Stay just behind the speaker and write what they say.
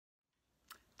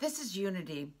This is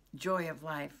Unity, Joy of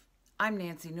Life. I'm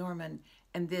Nancy Norman,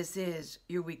 and this is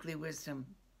your weekly wisdom.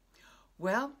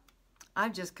 Well,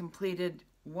 I've just completed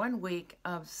 1 week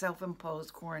of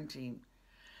self-imposed quarantine.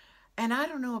 And I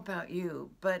don't know about you,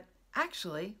 but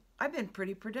actually, I've been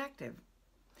pretty productive.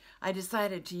 I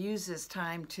decided to use this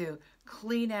time to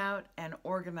clean out and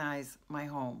organize my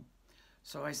home.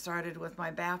 So I started with my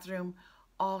bathroom.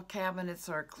 All cabinets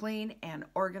are clean and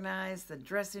organized, the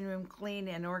dressing room clean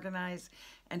and organized.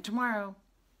 And tomorrow,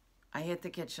 I hit the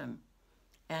kitchen.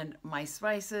 And my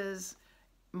spices,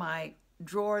 my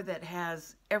drawer that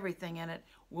has everything in it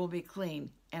will be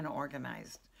clean and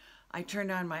organized. I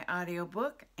turned on my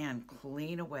audiobook and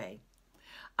clean away.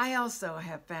 I also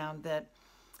have found that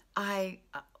I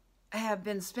have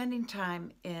been spending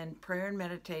time in prayer and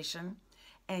meditation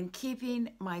and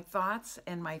keeping my thoughts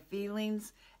and my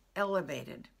feelings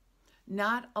elevated,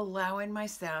 not allowing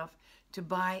myself to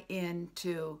buy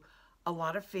into a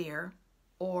lot of fear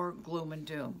or gloom and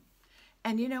doom.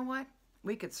 And you know what?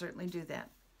 We could certainly do that.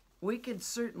 We could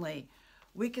certainly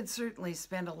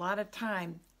spend a lot of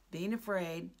time being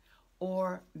afraid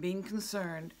or being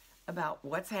concerned about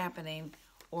what's happening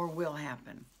or will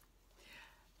happen.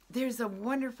 There's a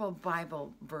wonderful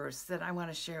Bible verse that I want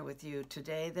to share with you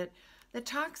today that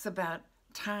talks about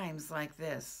times like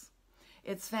this.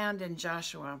 It's found in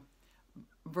Joshua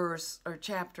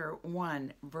chapter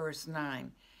 1, verse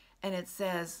 9. And it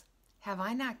says, "Have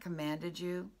I not commanded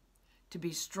you to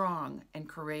be strong and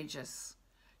courageous?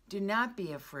 Do not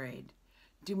be afraid.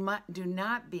 Do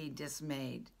not be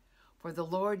dismayed, for the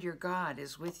Lord your God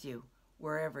is with you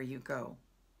wherever you go."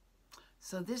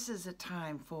 So this is a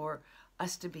time for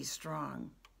us to be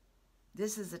strong.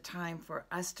 This is a time for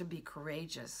us to be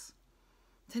courageous,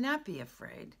 to not be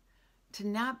afraid, to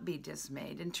not be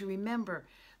dismayed, and to remember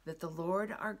that the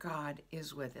Lord our God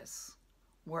is with us.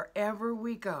 Wherever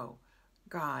we go,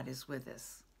 God is with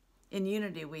us. In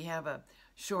Unity, we have a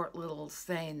short little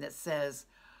saying that says,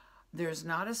 "There's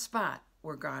not a spot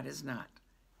where God is not."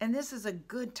 And this is a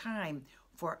good time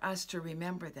for us to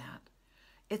remember that.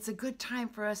 It's a good time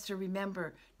for us to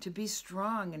remember to be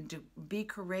strong and to be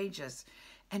courageous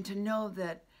and to know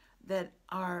that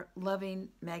our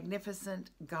loving, magnificent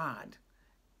God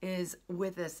is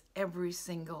with us every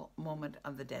single moment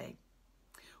of the day.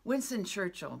 Winston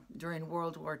Churchill, during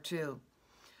World War II,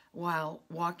 while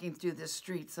walking through the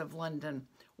streets of London,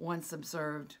 once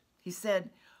observed, he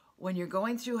said, "When you're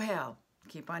going through hell,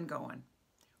 keep on going."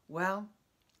 Well,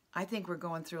 I think we're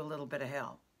going through a little bit of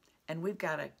hell, and we've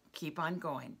got to keep on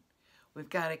going.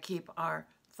 We've got to keep our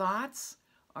thoughts,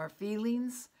 our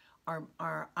feelings,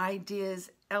 our ideas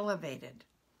elevated.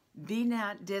 Be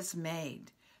not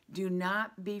dismayed. Do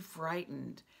not be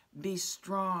frightened. Be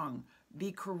strong.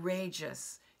 Be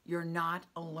courageous. You're not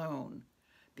alone,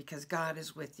 because God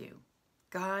is with you.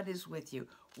 God is with you.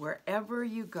 Wherever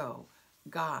you go,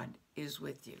 God is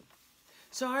with you.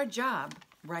 So our job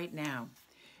right now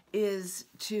is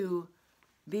to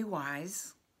be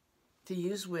wise, to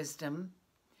use wisdom,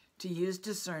 to use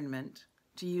discernment,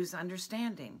 to use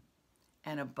understanding,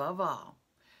 and above all,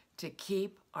 to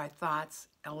keep our thoughts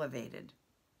elevated.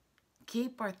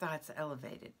 Keep our thoughts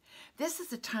elevated. This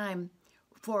is a time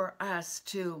for us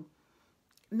to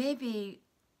maybe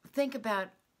think about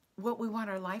what we want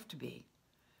our life to be.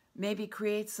 Maybe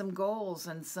create some goals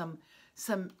and some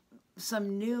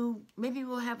new, maybe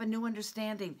we'll have a new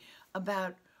understanding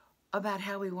about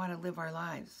how we want to live our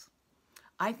lives.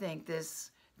 I think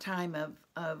this time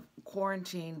of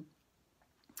quarantine,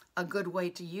 a good way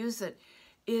to use it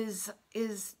is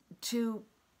to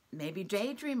maybe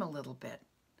daydream a little bit.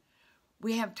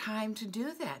 We have time to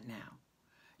do that now.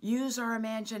 Use our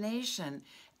imagination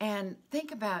and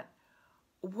think about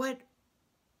what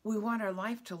we want our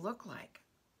life to look like.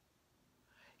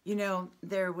 You know,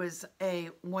 there was a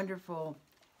wonderful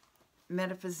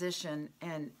metaphysician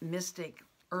and mystic,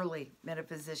 early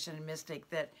metaphysician and mystic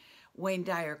that Wayne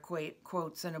Dyer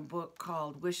quotes in a book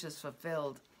called Wishes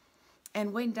Fulfilled.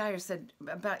 And Wayne Dyer said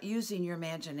about using your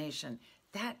imagination,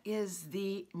 that is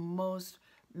the most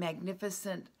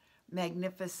magnificent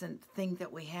thing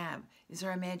that we have, is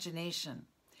our imagination.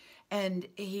 And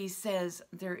he says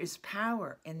there is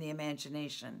power in the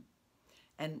imagination.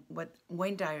 And what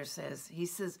Wayne Dyer says, he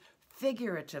says,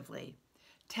 figuratively,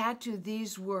 tattoo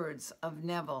these words of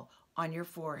Neville on your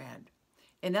forehead.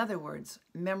 In other words,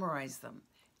 memorize them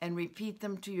and repeat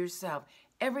them to yourself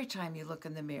every time you look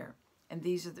in the mirror. And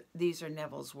these are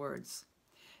Neville's words.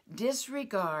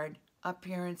 Disregard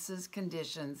appearances,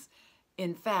 conditions,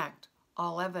 in fact,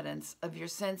 all evidence of your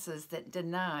senses that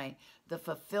deny the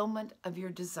fulfillment of your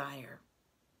desire.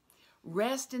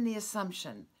 Rest in the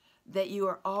assumption that you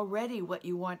are already what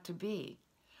you want to be.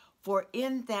 For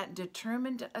in that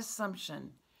determined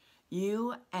assumption,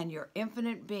 you and your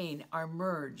infinite being are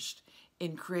merged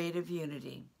in creative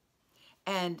unity.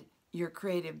 And your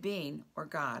creative being, or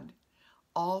God,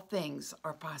 all things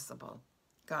are possible.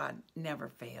 God never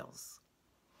fails.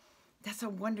 That's a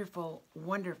wonderful,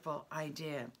 wonderful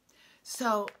idea.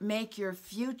 So make your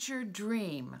future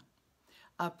dream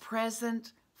a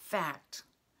present fact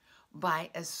by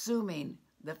assuming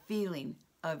the feeling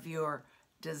of your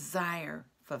desire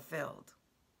fulfilled.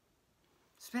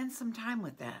 Spend some time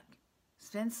with that.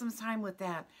 Spend some time with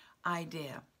that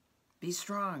idea. Be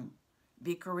strong.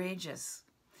 Be courageous.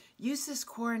 Use this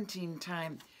quarantine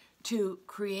time to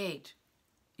create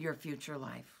your future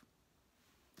life.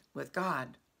 With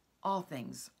God, all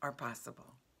things are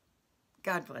possible.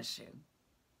 God bless you.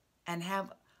 And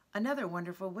have another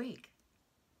wonderful week.